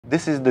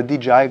This is the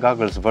DJI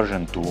Goggles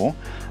version 2,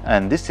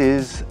 and this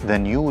is the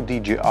new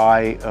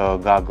DJI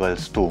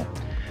Goggles 2.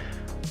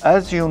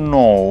 As you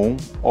know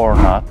or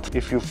not,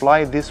 if you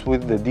fly this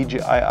with the DJI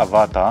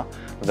Avata,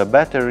 the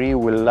battery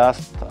will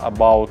last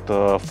about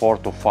 4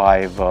 to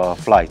 5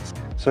 flights.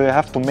 So you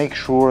have to make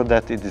sure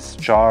that it is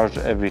charged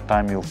every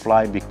time you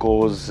fly,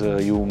 because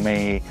you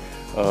may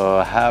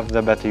have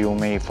the battery, you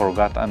may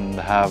forget and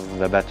have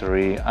the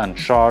battery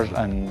uncharged,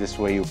 and this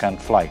way you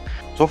can't fly.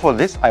 So for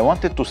this I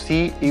wanted to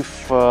see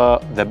if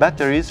the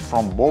batteries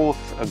from both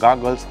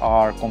goggles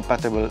are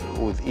compatible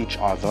with each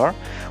other.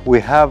 We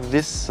have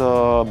this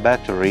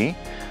battery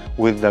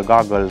with the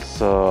Goggles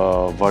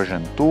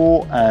version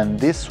 2, and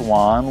this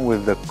one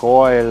with the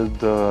coiled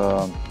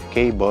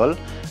cable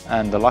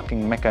and the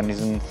locking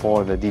mechanism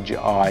for the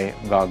DJI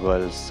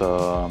Goggles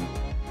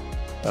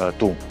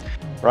 2.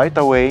 Right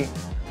away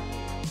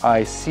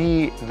I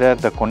see that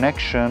the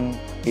connection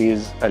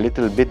is a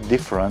little bit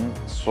different,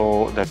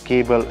 so the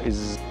cable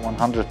is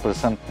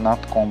 100%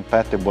 not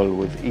compatible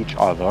with each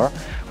other,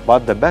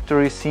 but the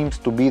battery seems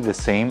to be the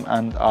same,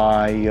 and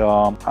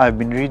I've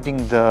been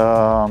reading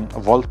the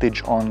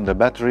voltage on the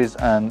batteries,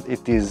 and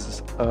it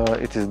is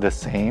the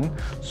same.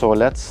 So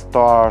let's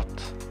start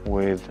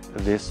with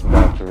this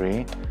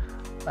battery.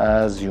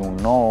 As you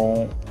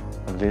know,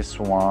 this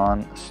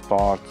one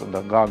starts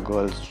the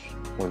goggles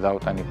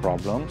without any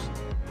problems.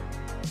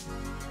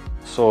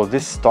 So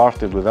this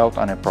started without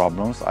any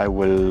problems. I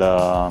will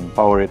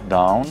power it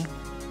down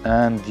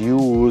and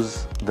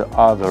use the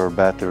other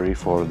battery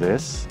for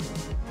this.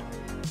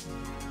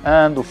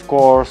 And of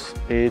course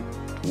it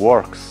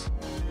works.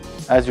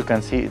 As you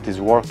can see, it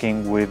is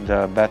working with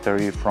the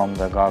battery from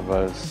the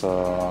goggles.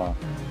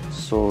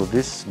 So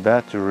this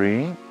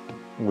battery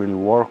will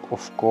work,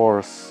 of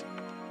course,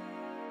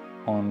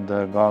 on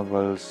the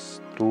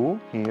Goggles 2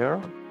 here.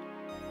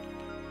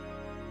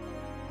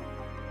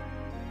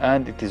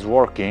 And it is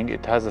working.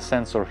 It has a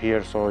sensor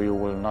here, so you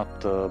will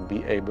not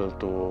be able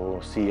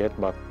to see it,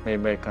 but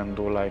maybe I can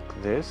do like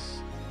this.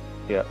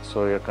 Yeah,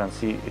 so you can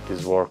see it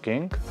is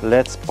working.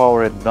 Let's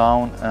power it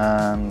down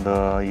and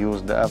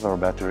use the other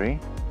battery.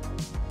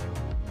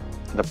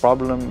 The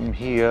problem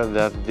here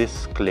that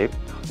this clip,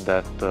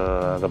 that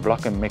the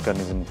blocking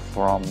mechanism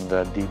from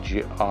the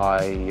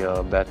DJI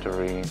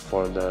battery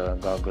for the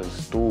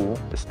Goggles 2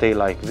 stay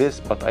like this,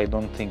 but I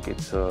don't think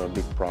it's a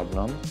big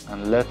problem.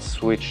 And let's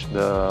switch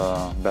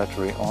the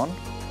battery on.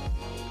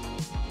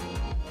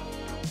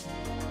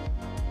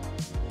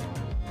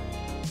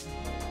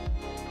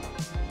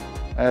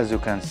 As you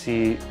can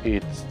see,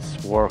 it's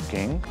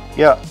working.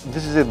 Yeah,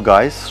 this is it,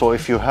 guys. So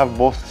if you have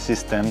both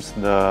systems,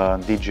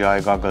 the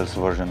DJI Goggles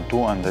version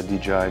 2 and the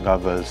DJI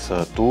Goggles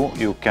 2,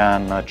 you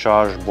can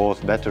charge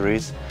both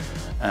batteries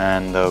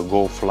and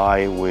go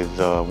fly with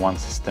one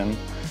system,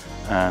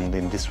 and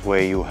in this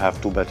way you have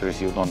two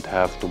batteries, you don't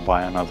have to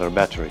buy another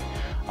battery.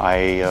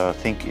 I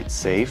think it's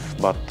safe,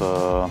 but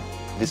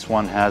this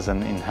one has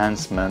an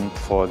enhancement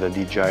for the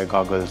DJI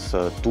Goggles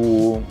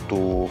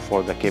 2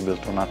 for the cable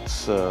to not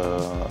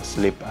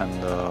slip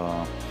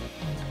and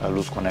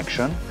lose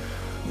connection.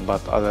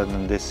 But other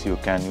than this, you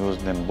can use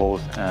them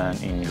both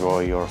and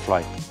enjoy your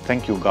flight.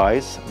 Thank you,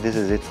 guys. This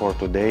is it for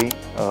today.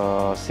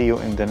 See you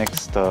in the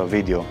next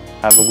video.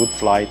 Have a good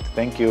flight.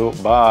 Thank you.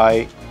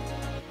 Bye.